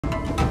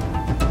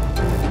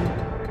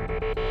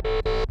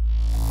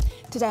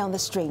Today on the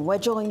stream, we're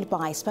joined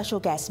by special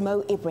guest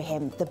Mo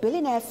Ibrahim, the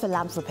billionaire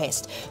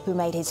philanthropist who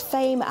made his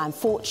fame and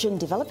fortune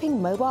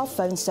developing mobile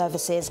phone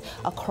services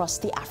across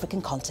the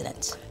African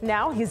continent.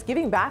 Now he's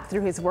giving back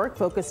through his work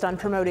focused on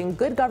promoting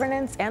good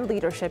governance and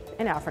leadership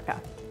in Africa.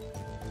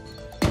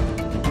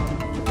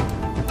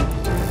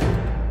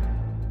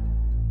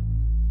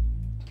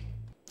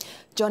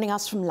 Joining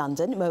us from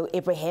London, Mo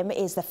Ibrahim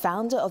is the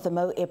founder of the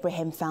Mo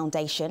Ibrahim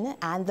Foundation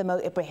and the Mo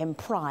Ibrahim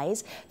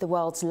Prize, the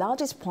world's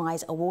largest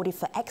prize awarded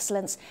for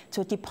excellence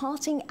to a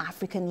departing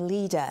African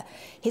leader.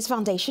 His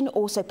foundation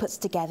also puts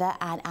together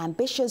an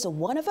ambitious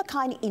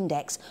one-of-a-kind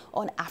index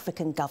on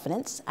African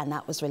governance, and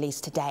that was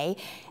released today.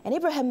 And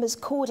Ibrahim has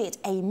called it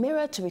a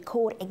mirror to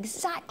record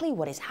exactly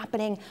what is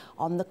happening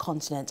on the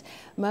continent.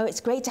 Mo,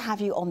 it's great to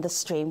have you on the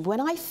stream. When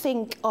I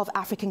think of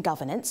African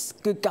governance,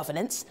 good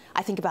governance,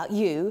 I think about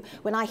you.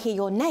 When I hear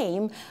your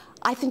name,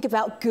 I think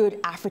about good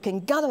African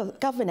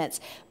governance.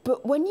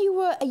 But when you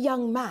were a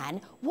young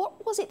man,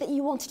 what was it that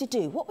you wanted to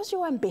do? What was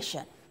your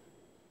ambition?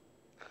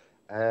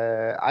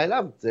 I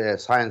loved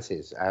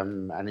sciences.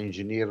 I'm an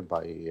engineer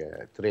by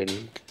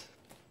training,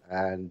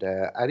 and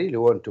I really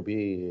wanted to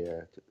be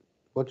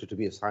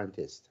a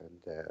scientist.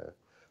 And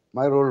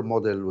my role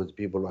model was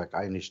people like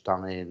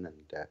Einstein,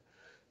 and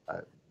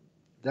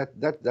that's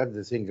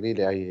the thing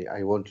really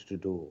I wanted to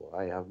do.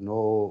 I have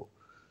no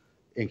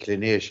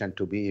inclination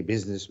to be a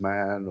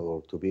businessman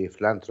or to be a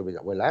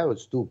philanthropist. Well, I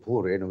was too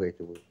poor anyway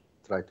to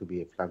try to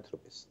be a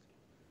philanthropist.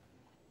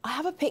 I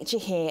have a picture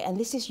here, and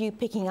this is you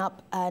picking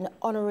up an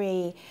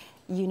honorary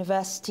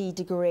university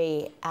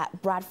degree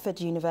at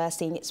Bradford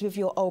University, and it's with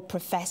your old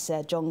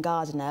professor, John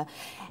Gardiner.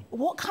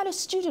 What kind of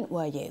student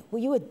were you? Were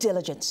you a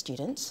diligent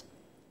student?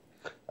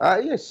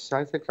 Yes,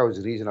 I think I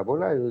was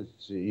reasonable. I was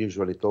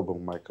usually top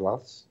of my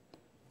class.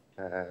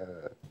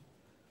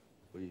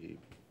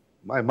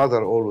 My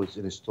mother always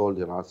installed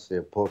in us the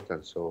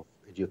importance of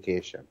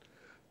education.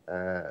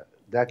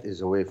 That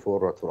is a way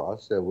forward for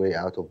us, a way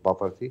out of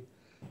poverty.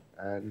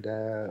 And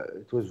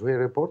it was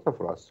very important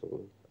for us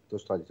to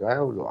study. I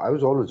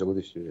was always a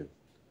good student.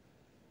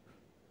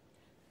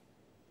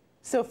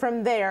 So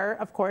from there,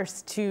 of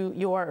course, to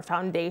your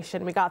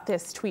foundation, we got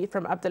this tweet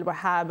from Abdul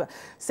Wahab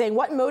saying,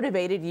 what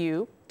motivated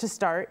you to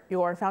start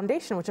your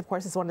foundation, which of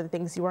course is one of the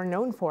things you are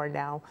known for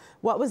now.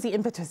 What was the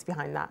impetus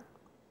behind that?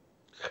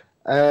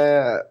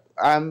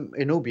 I'm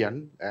a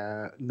Nubian.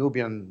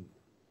 Nubian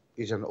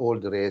is an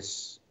old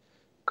race,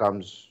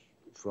 comes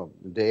from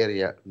the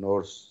area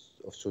north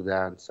of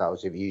Sudan,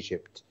 south of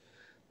Egypt,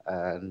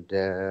 and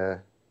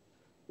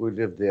we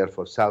lived there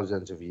for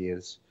thousands of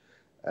years.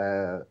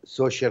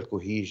 Social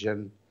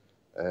cohesion,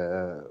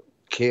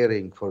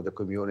 caring for the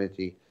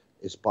community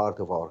is part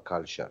of our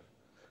culture.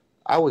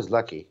 I was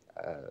lucky.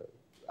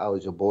 I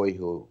was a boy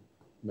who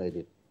made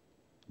it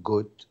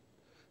good.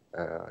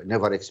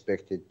 Never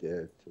expected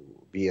to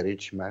be a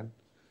rich man,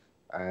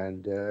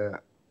 and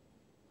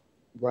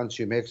once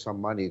you make some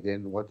money,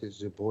 then what is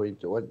the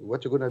point?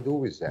 What you gonna do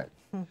with that?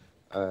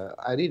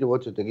 I really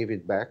wanted to give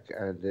it back,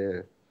 and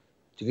to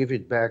give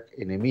it back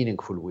in a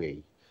meaningful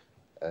way.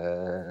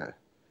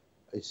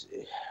 It's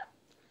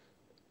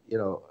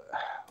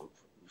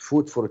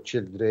food for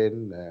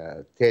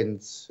children,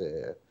 tents,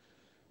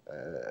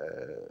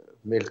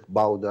 milk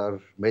powder,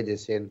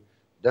 medicine.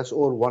 That's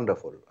all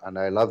wonderful, and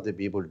I love the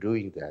people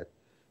doing that.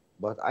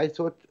 But I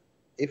thought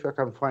if I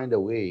can find a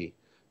way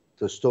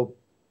to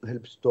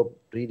help stop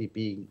really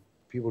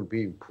people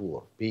being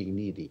poor, being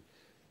needy,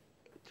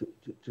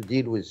 to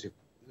deal with the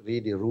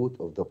really root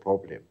of the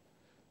problem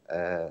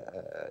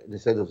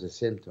instead of the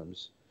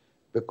symptoms,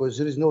 because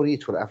there is no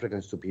need for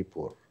Africans to be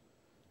poor,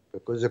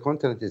 because the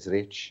continent is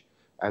rich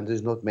and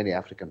there's not many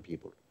African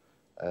people.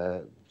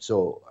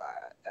 So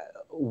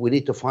we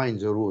need to find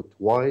the root.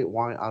 Why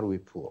are we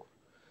poor?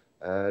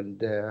 And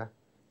the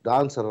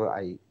answer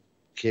I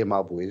came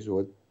up with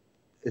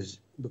is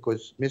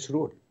because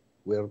misrule.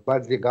 We're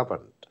badly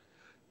governed.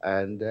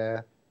 And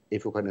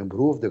if we can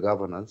improve the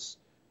governance,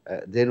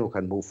 then we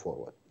can move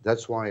forward.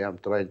 That's why I'm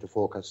trying to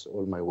focus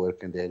all my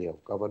work in the area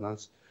of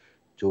governance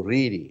to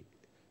really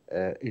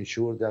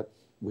ensure that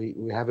we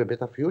have a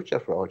better future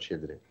for our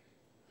children.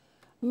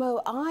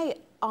 Mo, I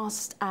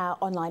asked our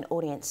online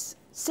audience,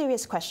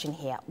 serious question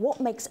here.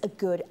 What makes a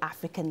good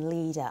African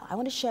leader? I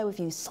want to share with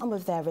you some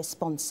of their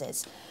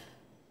responses.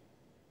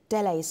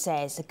 Dele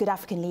says, a good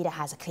African leader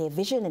has a clear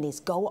vision and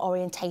is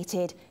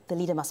goal-orientated. The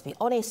leader must be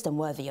honest and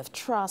worthy of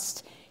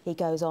trust. He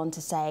goes on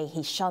to say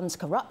he shuns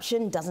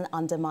corruption, doesn't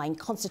undermine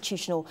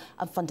constitutional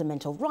and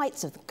fundamental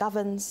rights of the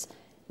governed.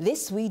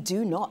 This we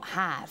do not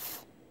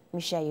have. Let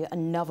me show you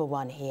another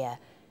one here.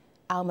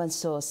 Al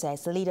Mansour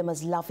says the leader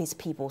must love his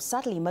people.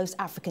 Sadly, most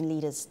African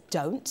leaders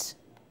don't.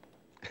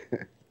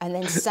 And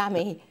then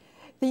Sammy,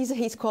 these are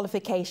his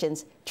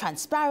qualifications: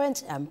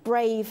 transparent and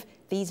brave.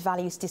 These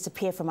values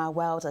disappear from our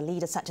world. A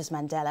leader such as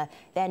Mandela,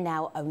 they're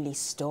now only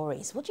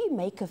stories. What do you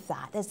make of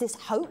that? There's this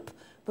hope,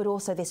 but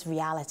also this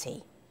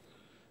reality.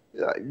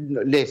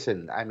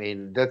 Listen, I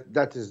mean,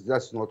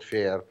 that's not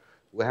fair.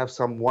 We have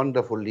some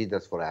wonderful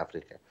leaders for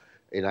Africa.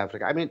 In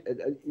Africa, I mean,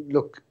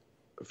 look,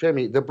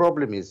 Femi, the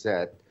problem is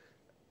that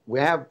we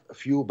have a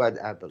few bad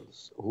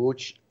apples who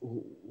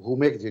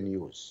make the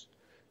news.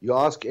 You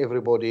ask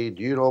everybody,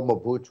 do you know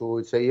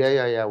Mobutu? They say,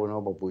 yeah, we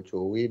know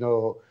Mobutu. We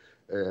know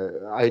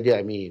Idi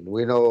Amin.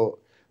 We know,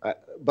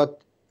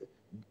 but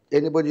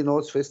anybody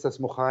knows Festus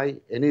Mogai?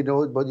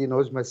 Anybody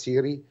knows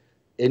Masiri?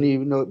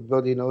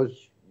 Anybody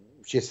knows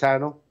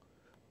Chisano,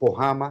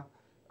 Pohama?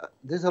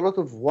 There's a lot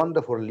of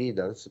wonderful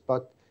leaders,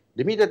 but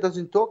the media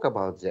doesn't talk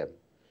about them.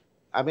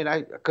 I mean,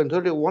 I can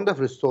tell you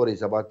wonderful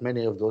stories about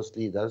many of those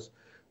leaders,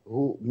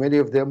 who many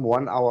of them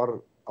won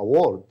our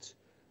awards.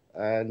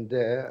 And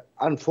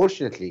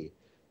unfortunately,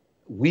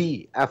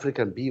 we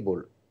African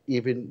people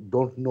even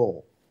don't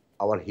know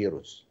our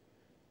heroes.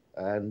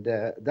 And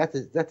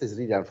that is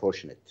really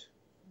unfortunate.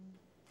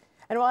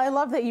 And while I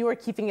love that you are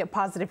keeping it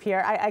positive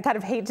here, I kind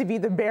of hate to be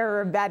the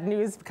bearer of bad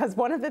news, because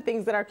one of the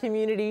things that our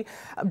community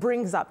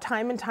brings up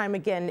time and time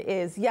again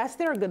is, yes,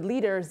 there are good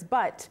leaders,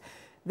 but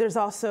there's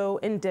also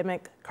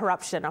endemic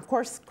corruption. Of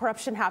course,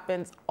 corruption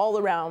happens all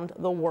around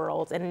the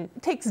world and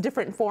it takes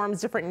different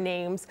forms, different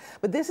names.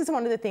 But this is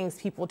one of the things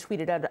people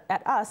tweeted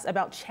at us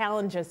about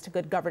challenges to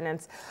good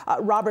governance.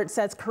 Robert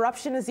says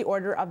corruption is the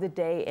order of the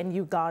day in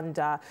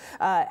Uganda.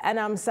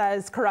 Anam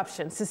says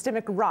corruption,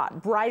 systemic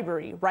rot,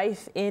 bribery,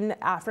 rife in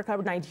Africa,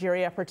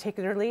 Nigeria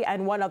particularly.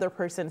 And one other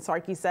person,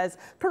 Sarki, says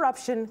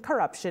corruption,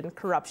 corruption,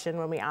 corruption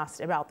when we asked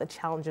about the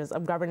challenges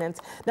of governance.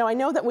 Now, I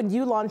know that when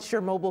you launched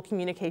your mobile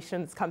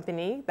communications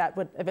company, that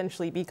would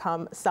eventually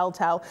become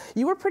Celtel,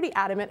 you were pretty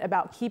adamant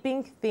about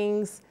keeping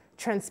things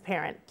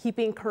transparent,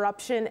 keeping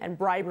corruption and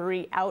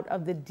bribery out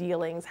of the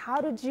dealings. How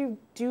did you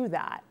do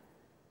that?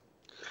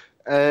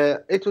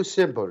 It was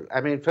simple. I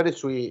mean,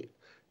 first we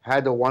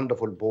had a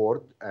wonderful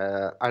board,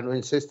 and we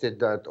insisted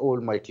that all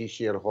my key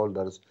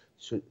shareholders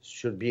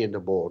should be in the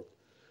board.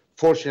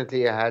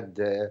 Fortunately, I had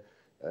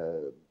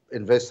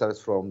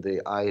investors from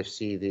the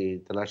IFC, the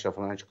International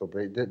Financial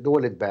Corporation, the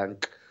World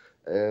Bank,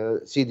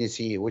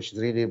 CDC, which is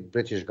really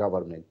British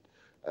government,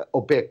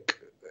 OPEC,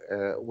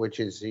 which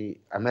is the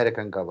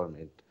American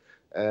government,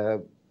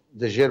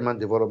 the German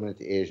Development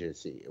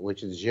Agency,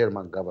 which is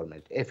German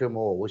government,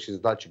 FMO, which is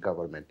Dutch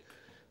government.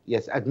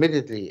 Yes,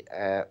 admittedly,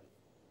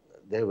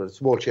 they were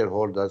small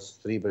shareholders,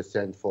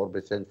 3%,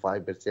 4%,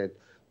 5%,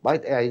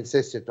 but I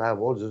insisted to have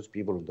all those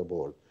people on the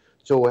board.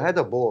 So we had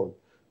a board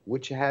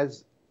which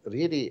has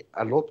really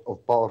a lot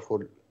of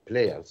powerful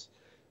players.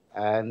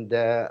 And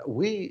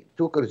we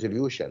took a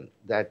resolution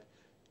that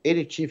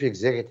any chief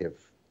executive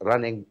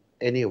running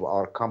any of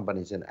our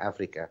companies in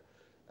Africa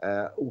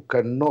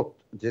cannot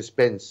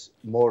dispense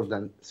more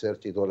than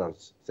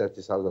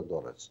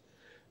 $30,000.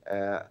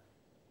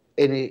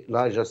 Any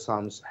larger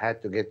sums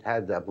had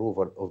the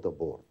approval of the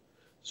board.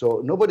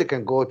 So nobody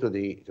can go to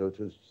the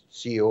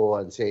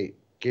CEO and say,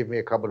 give me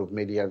a couple of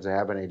millions, I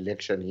have an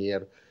election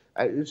here.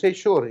 You say,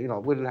 sure,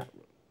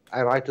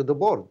 I write to the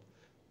board.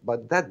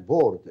 But that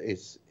board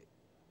is,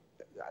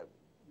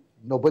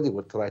 nobody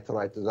would try to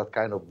write to that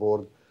kind of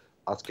board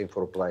asking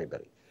for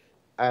bribery.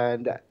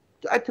 And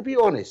to be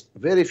honest,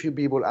 very few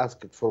people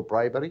ask for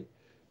bribery.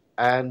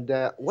 And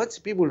once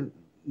people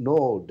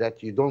know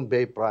that you don't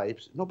pay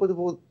bribes, nobody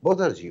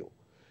bothers you.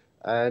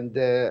 And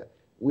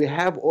we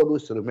have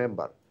always to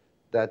remember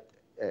that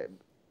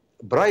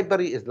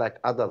bribery is like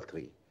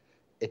adultery.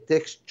 It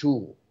takes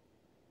two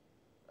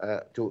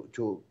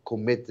to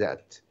commit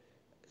that.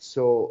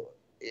 So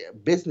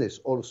business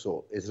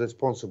also is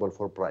responsible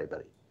for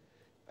bribery.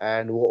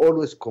 And we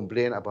always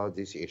complain about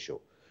this issue.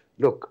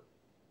 Look,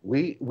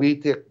 we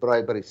take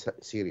bribery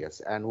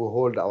serious, and we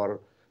hold our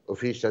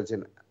officials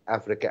in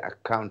Africa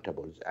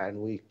accountable, and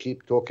we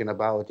keep talking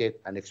about it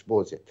and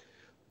expose it.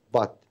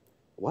 But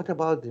what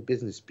about the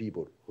business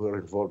people who are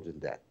involved in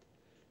that?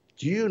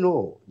 Do you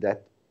know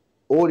that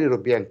all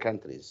European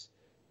countries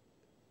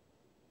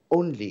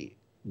only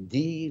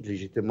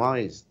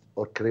delegitimized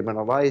or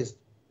criminalized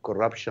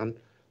corruption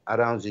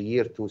around the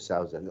year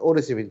 2000,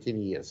 only 17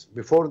 years.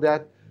 Before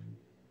that,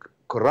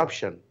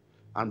 corruption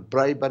and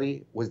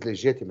bribery was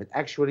legitimate.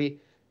 Actually,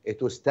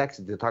 it was tax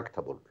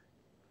deductible.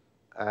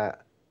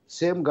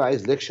 Same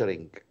guys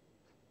lecturing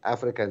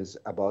Africans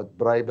about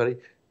bribery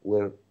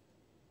were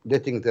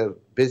letting their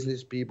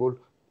business people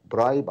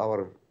bribe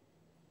our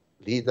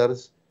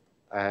leaders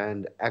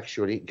and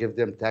actually give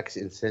them tax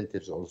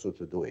incentives also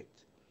to do it.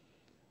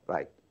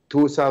 Right.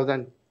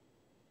 2000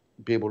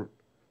 people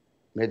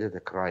made it a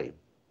crime.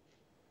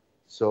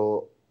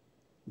 So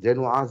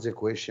then we asked the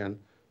question,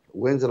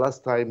 when's the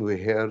last time we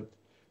heard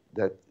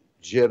that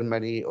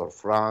Germany or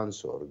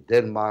France or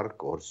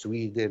Denmark or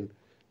Sweden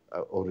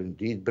or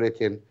indeed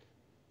Britain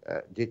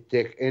did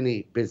take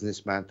any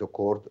businessman to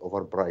court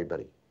over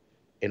bribery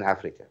in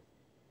Africa?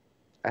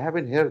 I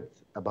haven't heard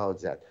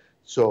about that.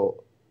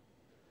 So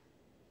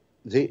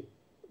the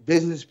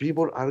business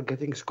people are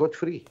getting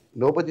scot-free.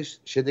 Nobody's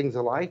shedding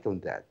the light on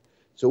that.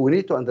 So we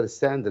need to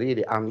understand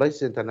really,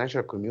 unless the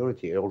international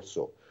community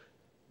also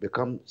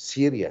become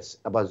serious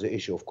about the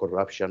issue of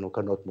corruption, we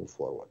cannot move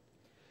forward.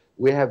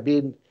 We have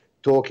been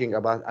talking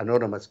about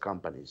anonymous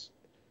companies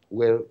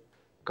where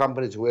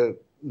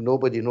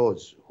nobody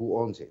knows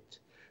who owns it.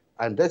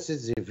 And this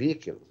is the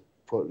vehicle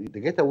for the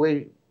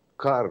getaway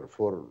car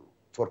for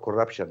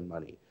corruption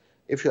money.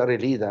 If you are a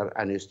leader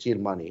and you steal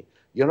money,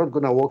 you're not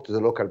going to walk to the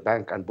local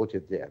bank and put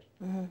it there.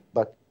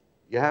 But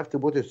you have to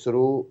put it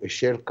through a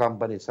shell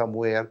company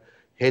somewhere,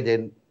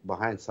 hidden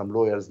behind some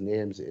lawyers'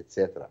 names,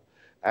 etc.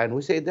 And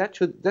we say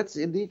that's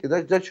illegal.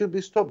 That should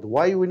be stopped.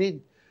 Why we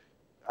need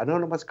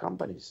anonymous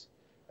companies?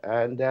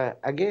 And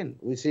again,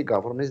 we see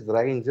governments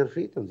dragging their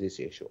feet on this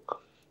issue.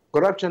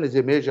 Corruption is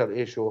a major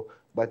issue,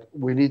 but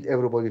we need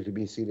everybody to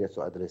be serious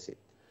to address it.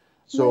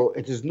 So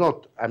it is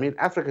not, I mean,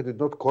 Africa did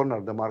not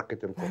corner the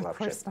market in corruption. Of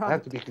course not. I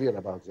have to be clear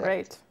about that.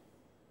 Right.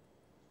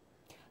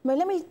 Mo,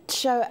 let me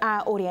show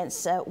our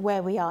audience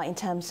where we are in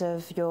terms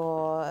of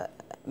your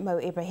Mo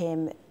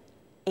Ibrahim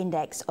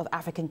Index of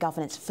African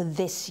Governance for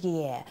this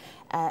year.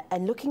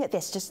 And looking at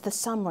this, just the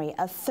summary,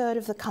 a third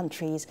of the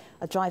countries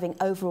are driving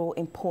overall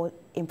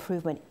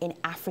improvement in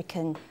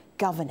African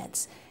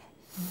governance.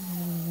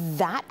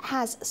 That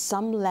has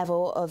some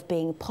level of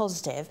being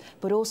positive,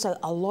 but also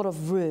a lot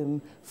of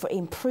room for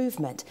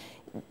improvement.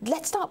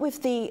 Let's start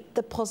with the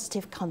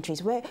positive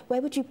countries. Where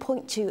would you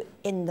point to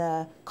in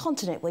the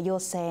continent where you're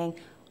saying,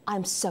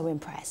 I'm so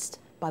impressed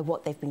by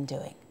what they've been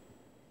doing?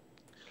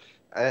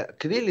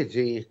 Clearly,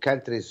 the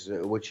countries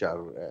which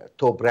are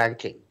top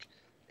ranking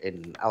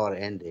in our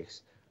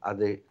index are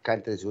the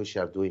countries which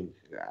are doing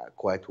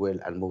quite well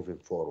and moving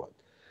forward.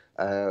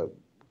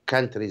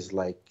 Countries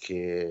like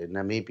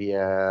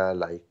Namibia,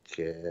 like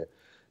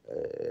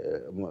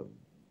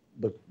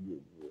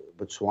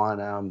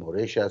Botswana,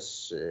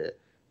 Mauritius,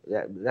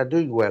 they're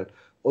doing well.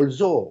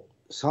 Although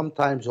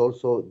sometimes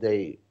also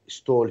they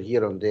stall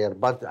here and there,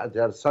 but they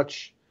are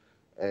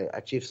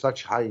achieve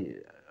such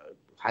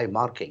high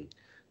marking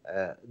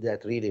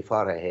that really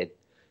far ahead.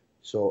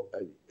 So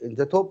in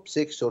the top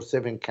 6 or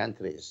 7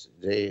 countries,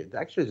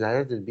 actually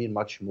there hasn't been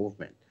much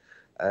movement.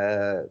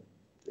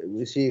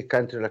 We see a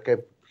country like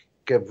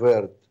Cape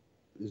Verde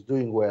is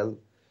doing well.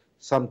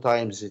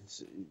 Sometimes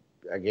it's,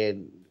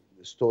 again,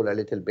 stall a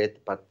little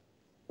bit, but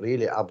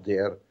really up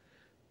there.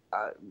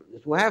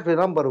 We have a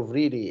number of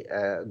really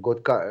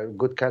good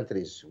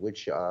countries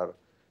which are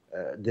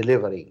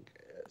delivering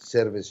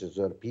services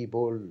to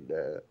people,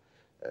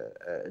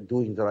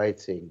 doing the right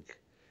thing.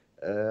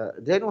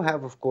 Then we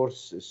have, of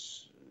course, a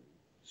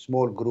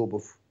small group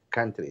of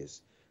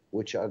countries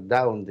which are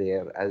down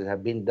there and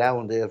have been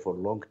down there for a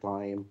long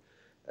time.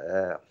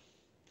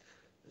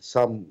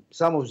 Some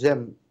of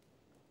them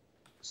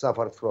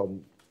suffered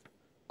from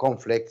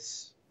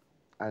conflicts,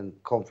 and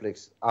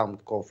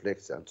armed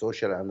conflicts, and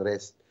social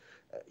unrest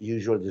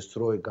usually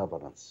destroy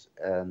governance.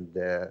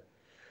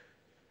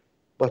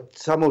 But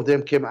some of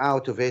them came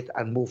out of it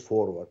and moved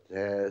forward.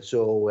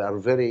 So we are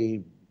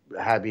very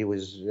happy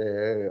with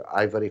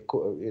Ivory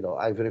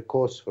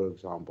Coast, for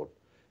example.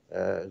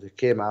 They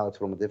came out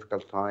from a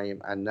difficult time,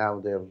 and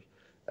now they're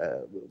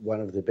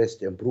one of the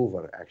best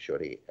improver,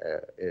 actually,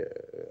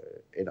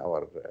 in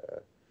our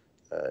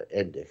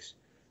index.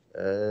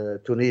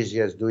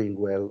 Tunisia is doing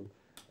well.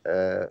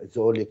 It's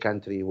the only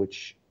country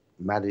which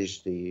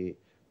managed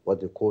what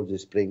they call the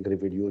spring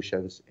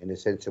revolutions in a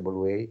sensible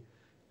way,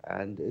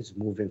 and is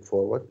moving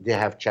forward. They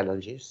have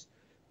challenges,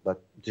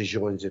 but to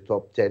join the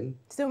top 10.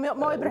 So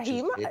Mo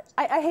Ibrahim,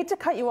 I hate to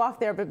cut you off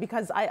there, but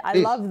because I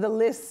love the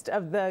list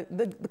of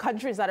the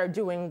countries that are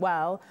doing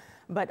well,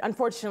 but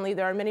unfortunately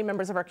there are many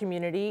members of our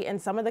community in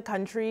some of the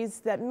countries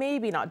that may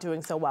be not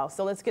doing so well.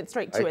 So let's get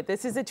straight to it.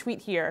 This is a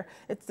tweet here.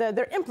 It's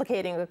they're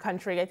implicating a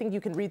country. I think you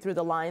can read through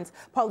the lines.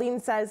 Pauline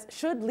says,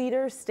 should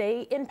leaders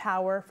stay in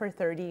power for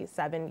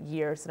 37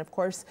 years? And of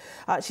course,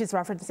 she's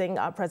referencing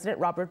President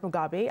Robert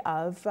Mugabe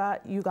of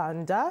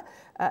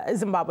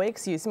Zimbabwe,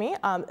 excuse me.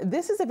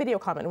 This is a video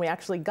comment we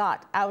actually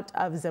got out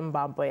of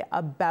Zimbabwe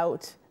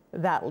about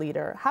that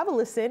leader. Have a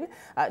listen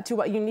to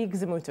what Unique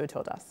Zimuto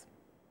told us.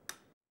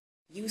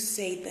 You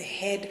say the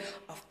head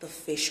of the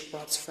fish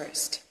rots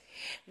first.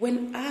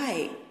 When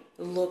I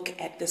look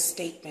at this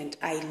statement,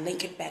 I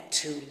link it back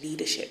to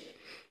leadership.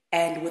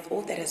 And with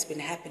all that has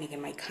been happening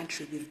in my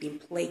country, we've been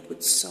plagued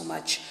with so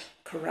much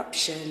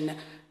corruption,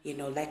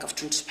 lack of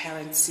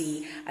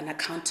transparency and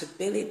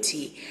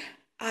accountability.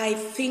 I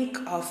think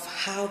of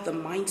how the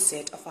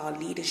mindset of our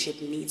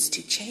leadership needs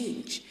to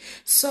change.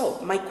 So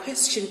my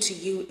question to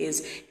you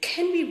is,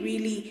 can we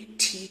really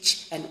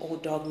teach an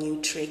old dog new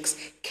tricks?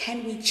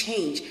 Can we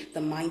change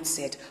the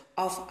mindset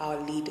of our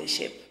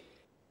leadership?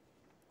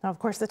 Now, of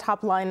course, the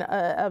top line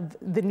of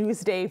the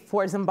Newsday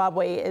for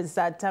Zimbabwe is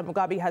that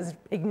Mugabe has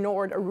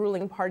ignored a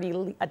ruling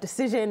party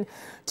decision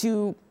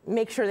to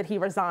make sure that he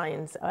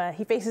resigns.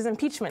 He faces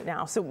impeachment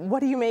now. So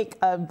what do you make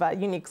of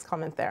Unique's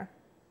comment there?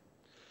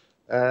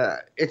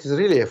 It's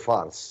really a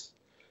farce.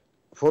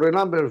 For a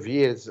number of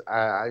years,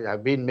 I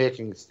have been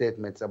making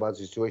statements about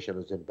the situation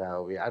in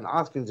Zimbabwe and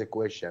asking the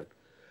question,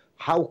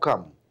 how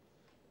come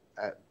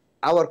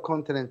our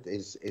continent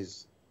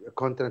is a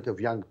continent of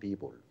young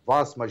people?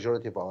 Vast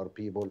majority of our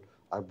people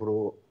are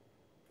below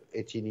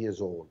 18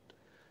 years old.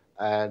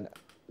 And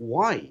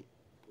why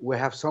we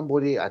have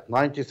somebody at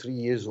 93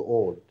 years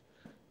old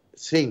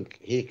think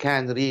he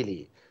can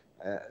really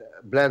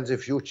plans the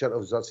future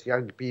of those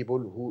young people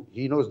who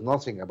he knows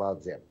nothing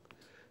about them.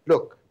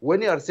 Look,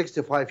 when you are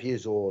 65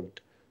 years old,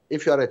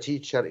 if you are a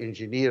teacher,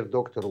 engineer,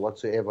 doctor,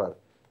 whatsoever,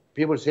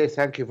 people say,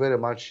 thank you very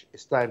much,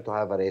 it's time to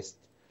have a rest.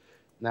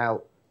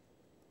 Now,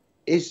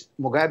 is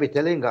Mugabe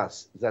telling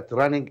us that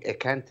running a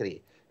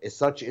country is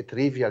such a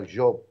trivial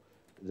job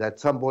that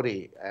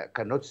somebody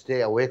cannot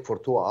stay awake for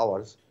 2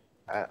 hours,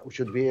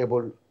 should be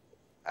able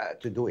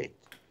to do it?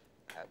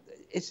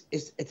 It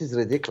is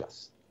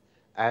ridiculous.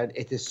 And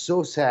it is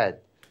so sad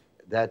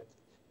that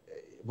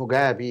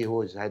Mugabe,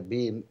 who had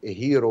been a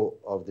hero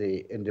of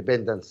the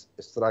independence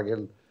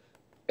struggle,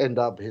 end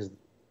up his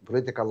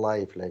political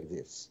life like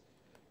this.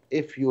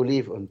 If you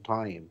leave on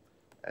time,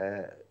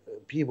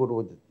 people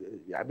would,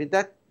 I mean,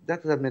 that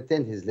would have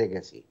maintained his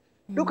legacy.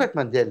 Look at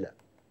Mandela.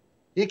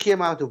 He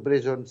came out of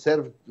prison,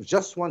 served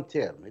just 1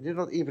 term. He did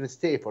not even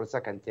stay for a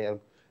 2nd term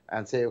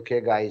and say,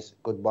 okay, guys,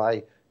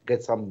 goodbye,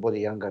 get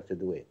somebody younger to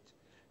do it.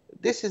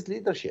 This is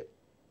leadership.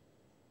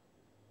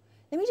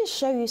 Let me just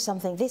show you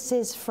something. This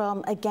is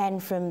from, again,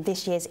 from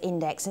this year's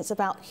index. It's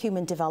about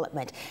human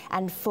development.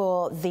 And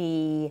for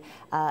the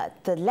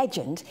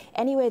legend,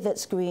 anywhere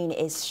that's green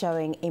is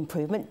showing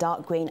improvement.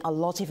 Dark green, a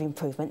lot of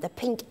improvement. The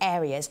pink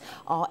areas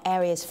are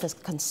areas for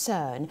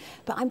concern.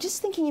 But I'm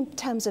just thinking in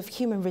terms of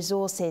human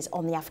resources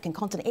on the African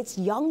continent. It's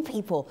young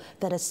people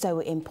that are so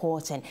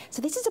important.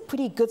 So this is a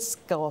pretty good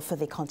score for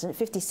the continent,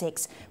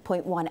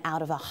 56.1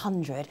 out of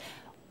 100.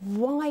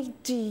 Why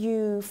do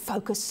you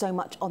focus so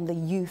much on the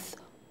youth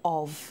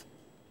of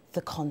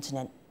the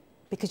continent?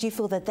 Because you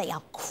feel that they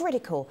are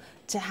critical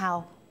to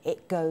how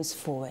it goes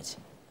forward.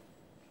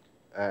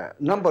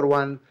 Number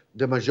one,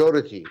 the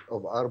majority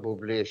of our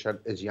population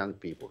is young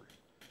people.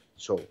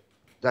 So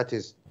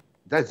that's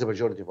the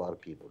majority of our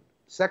people.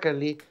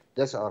 Secondly,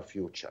 that's our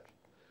future.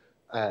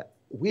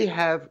 We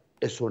have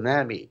a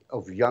tsunami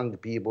of young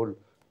people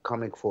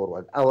coming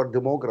forward. Our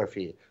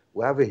demography,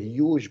 we have a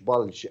huge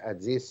bulge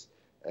at this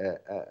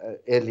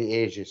early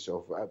ages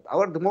of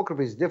our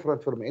demography is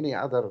different from any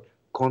other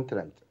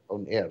continent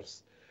on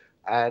earth,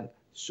 and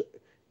so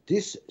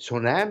this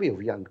tsunami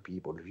of young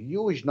people,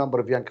 huge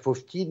number of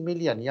 15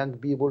 million young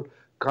people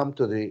come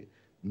to the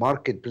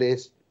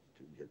marketplace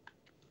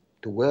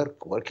to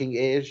working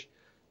age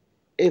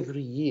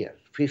every year.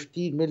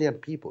 15 million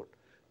people.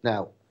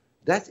 Now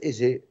that is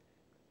a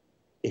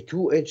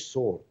two-edged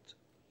sword.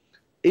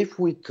 If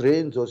we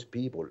train those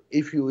people,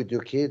 if you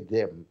educate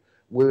them,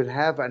 we will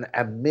have an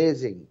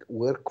amazing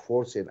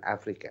workforce in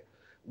Africa.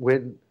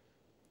 When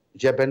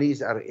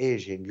Japanese are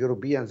aging,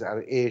 Europeans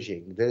are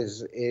aging,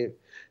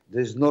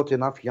 there's not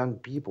enough young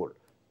people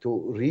to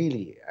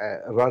really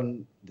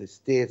run the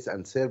states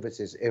and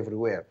services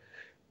everywhere.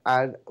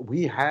 And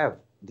we have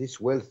this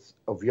wealth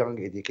of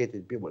young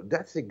educated people.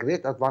 That's a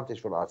great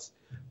advantage for us.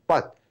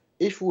 But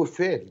if we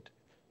failed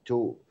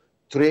to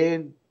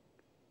train,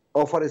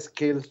 offer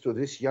skills to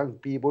these young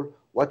people,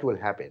 what will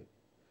happen?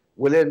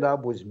 We'll end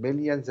up with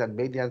millions and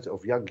millions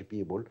of young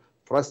people,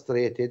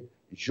 frustrated,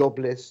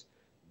 jobless,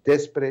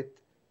 desperate.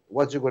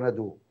 What's it going to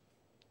do?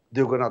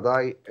 They're going to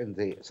die in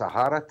the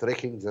Sahara,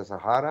 trekking the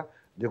Sahara.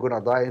 They're going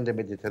to die in the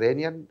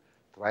Mediterranean,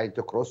 trying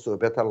to cross to a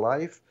better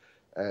life.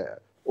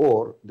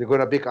 Or they're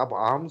going to pick up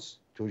arms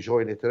to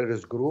join a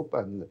terrorist group,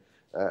 and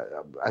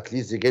at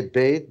least they get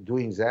paid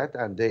doing that,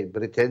 and they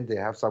pretend they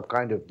have some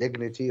kind of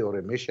dignity or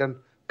a mission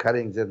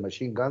carrying their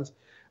machine guns.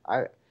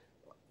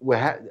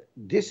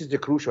 This is the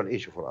crucial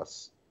issue for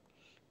us.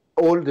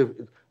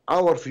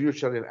 Our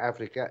future in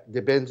Africa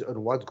depends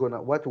on what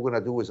we're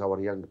gonna do with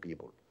our young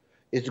people.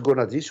 It's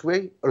gonna this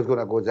way or it's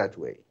gonna go that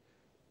way.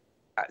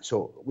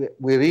 So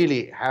we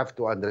really have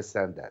to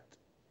understand that.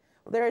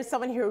 There is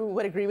someone here who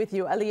would agree with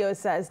you. Elio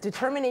says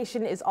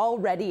determination is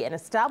already an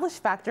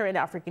established factor in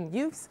African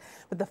youths,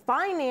 but the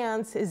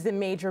finance is the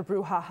major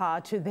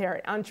brouhaha to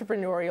their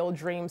entrepreneurial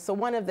dreams. So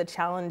one of the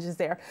challenges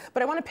there.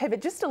 But I want to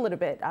pivot just a little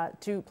bit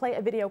to play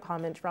a video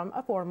comment from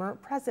a former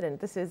president.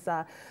 This is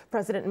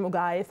President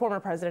Mugabe, former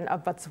president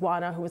of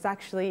Botswana, who was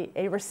actually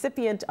a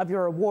recipient of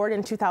your award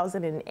in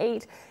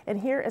 2008. And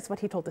here is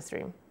what he told the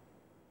stream.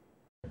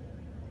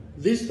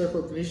 This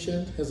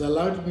recognition has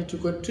allowed me to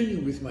continue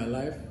with my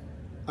life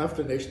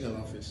after national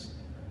office,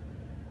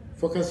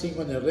 focusing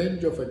on a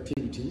range of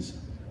activities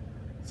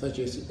such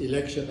as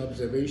election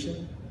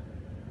observation,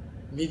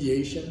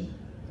 mediation,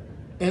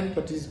 and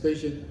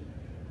participation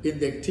in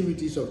the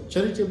activities of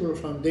charitable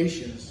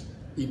foundations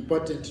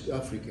important to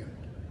Africa,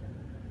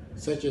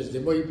 such as the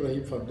Mo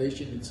Ibrahim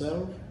Foundation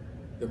itself,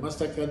 the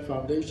MasterCard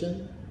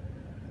Foundation,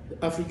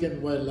 the African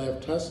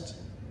Wildlife Trust,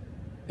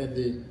 and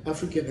the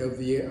African of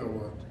the Year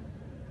Award.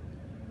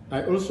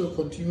 I also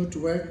continue to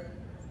work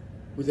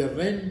with a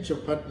range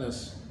of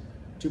partners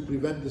to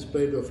prevent the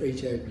spread of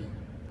HIV.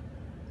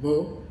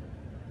 Mo,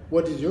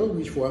 what is your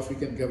wish for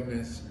African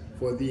governance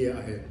for the year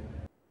ahead?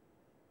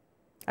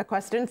 A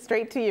question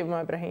straight to you,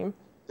 Mo Ibrahim.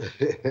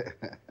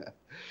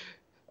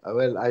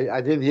 Well, I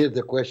didn't hear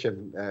the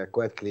question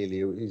quite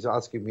clearly. He's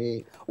asking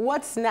me,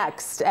 what's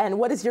next, and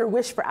what is your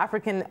wish for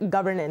African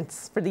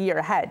governance for the year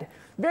ahead?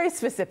 Very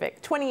specific,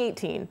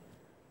 2018.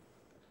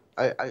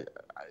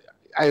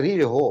 I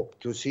really hope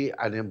to see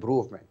an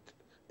improvement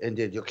in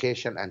the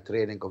education and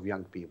training of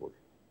young people.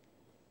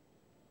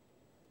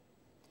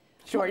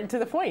 Short and to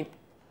the point.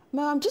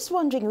 Mo, I'm just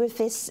wondering, with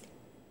this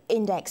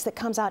index that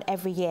comes out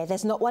every year,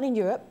 there's not one in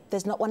Europe,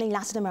 there's not one in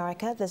Latin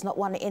America, there's not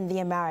one in the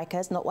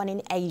Americas, not one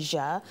in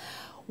Asia.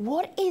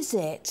 What is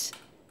it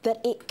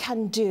that it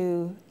can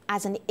do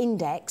as an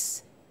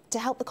index to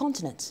help the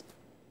continent?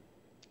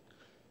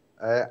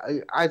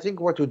 I think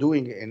what we're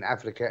doing in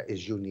Africa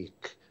is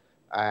unique.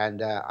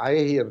 And I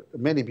hear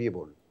many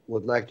people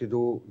would like to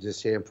do the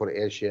same for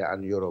Asia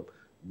and Europe.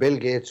 Bill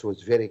Gates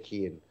was very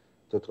keen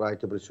to try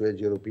to persuade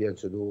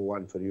Europeans to do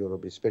one for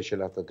Europe,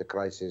 especially after the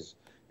crisis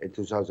in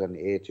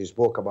 2008. He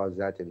spoke about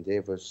that in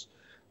Davos,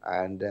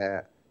 and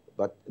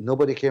but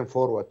nobody came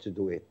forward to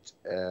do it.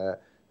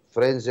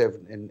 Friends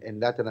in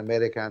Latin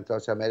America and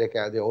South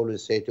America, they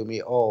always say to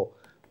me, oh,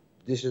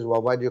 this is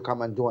why do you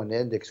come and do an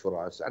index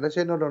for us? And I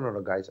say, no,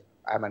 guys,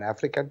 I'm an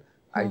African,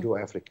 I do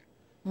Africa.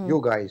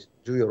 You guys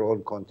do your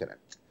own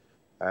continent.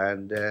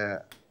 And,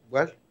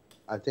 well,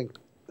 I think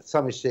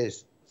some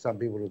says some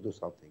people will do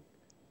something.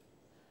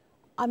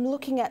 I'm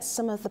looking at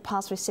some of the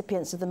past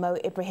recipients of the Mo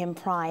Ibrahim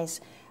Prize.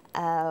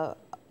 An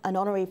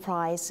honorary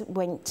prize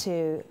went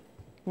to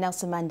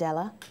Nelson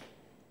Mandela.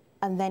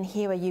 And then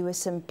here are you with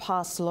some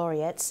past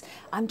laureates.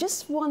 I'm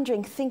just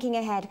wondering, thinking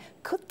ahead,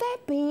 could there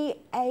be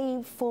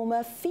a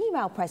former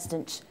female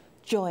president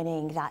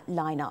joining that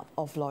lineup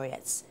of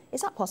laureates?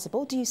 Is that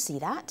possible? Do you see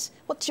that?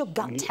 What's your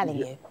gut telling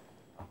you?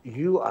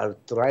 You are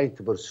trying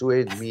to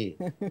persuade me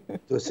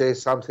to say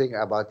something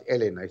about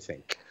Ellen, I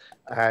think.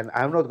 And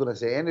I'm not going to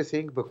say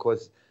anything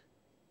because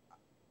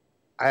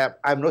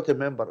I'm not a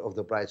member of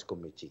the prize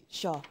committee.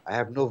 Sure. I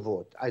have no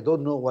vote. I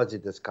don't know what they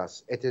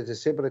discuss. It is a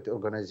separate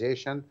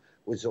organization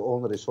with its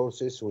own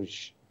resources,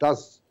 which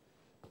does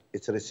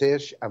its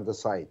research and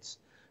decides.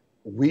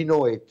 We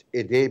know it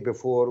a day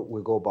before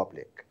we go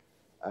public.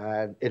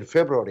 And in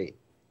February,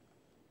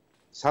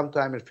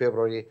 sometime in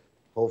February,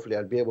 hopefully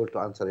I'll be able to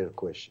answer your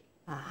question.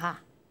 Aha.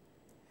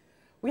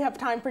 We have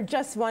time for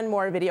just one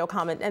more video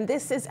comment, and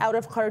this is out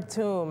of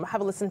Khartoum.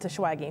 Have a listen to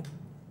Shwagi.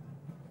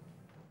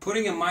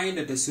 Putting in mind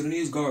that the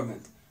Sudanese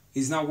government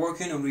is now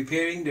working on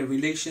repairing their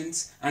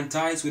relations and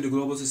ties with the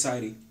global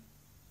society,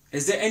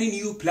 is there any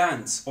new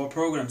plans or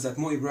programs that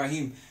Mo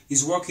Ibrahim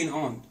is working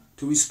on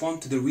to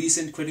respond to the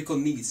recent critical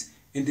needs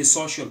in the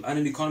social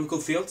and economical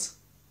fields?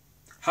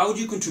 How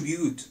do you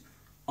contribute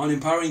on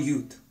empowering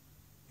youth,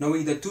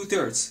 knowing that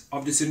 2/3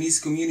 of the Sudanese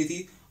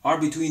community are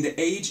between the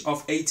age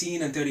of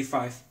 18 and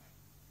 35?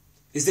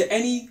 Is there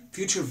any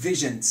future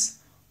visions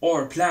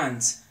or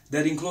plans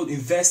that include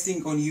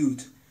investing on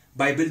youth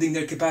by building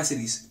their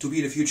capacities to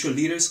be the future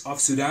leaders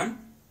of Sudan?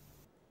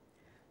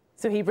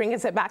 So he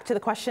brings it back to the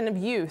question of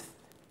youth.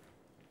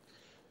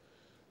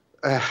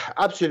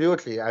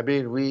 Absolutely. I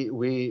mean,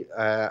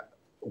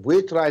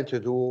 we try to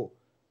do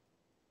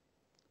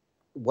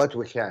what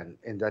we can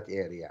in that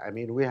area. I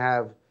mean, we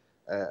have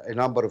a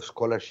number of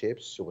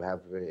scholarships. We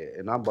have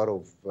a number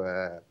of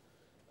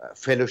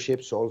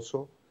fellowships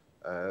also.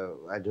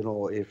 I don't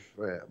know if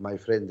my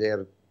friend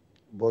there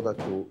bothered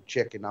to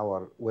check in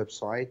our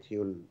website.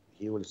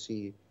 He will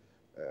see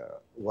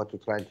what we're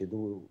trying to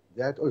do.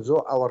 That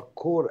although our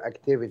core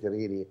activity,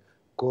 really,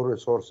 core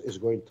resource is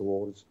going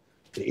towards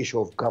the issue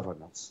of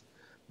governance.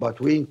 But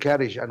we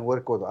encourage and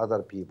work with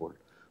other people.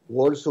 We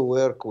also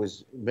work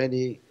with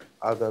many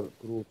other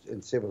groups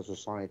in civil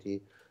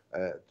society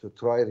to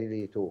try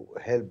really to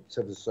help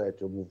civil society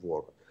to move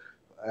forward.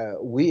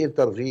 We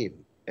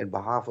intervene in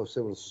behalf of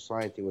civil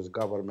society with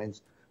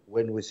governments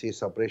when we see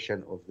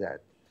suppression of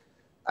that.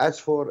 As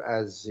far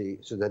as the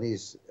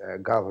Sudanese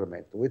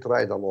government, we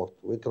tried a lot.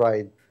 We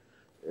tried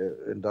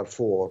in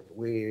Darfur,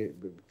 we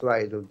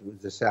tried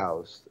with the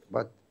South,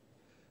 but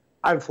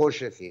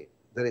unfortunately,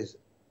 there is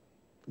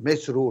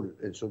misrule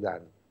in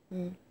Sudan,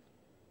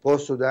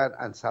 both Sudan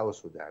and South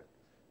Sudan.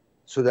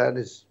 Sudan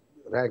is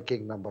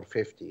ranking number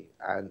 50,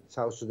 and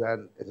South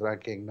Sudan is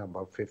ranking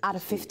number 50. Out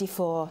of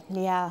 54,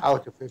 yeah.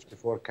 Out of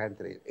 54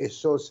 countries. It's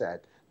so sad.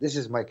 This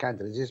is my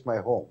country. This is my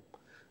home.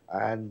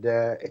 And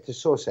it is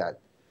so sad.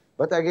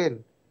 But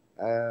again,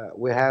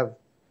 we have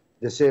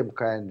the same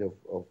kind of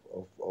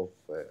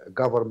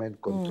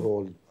government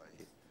controlled by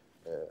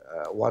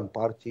one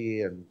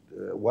party and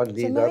one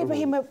leader. So, Mo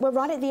Ibrahim, we're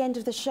right at the end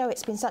of the show.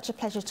 It's been such a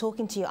pleasure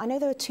talking to you. I know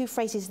there are two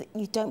phrases that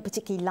you don't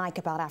particularly like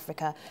about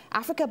Africa.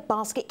 Africa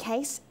basket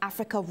case,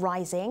 Africa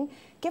rising.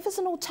 Give us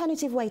an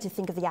alternative way to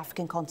think of the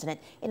African continent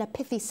in a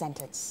pithy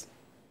sentence.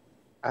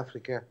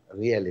 Africa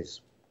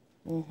realism.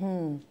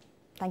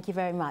 Thank you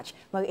very much.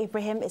 Mo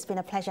Ibrahim, it's been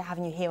a pleasure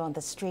having you here on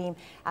the stream.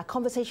 Our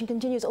conversation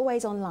continues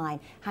always online.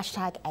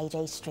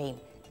 #AJStream.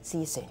 See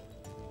you soon.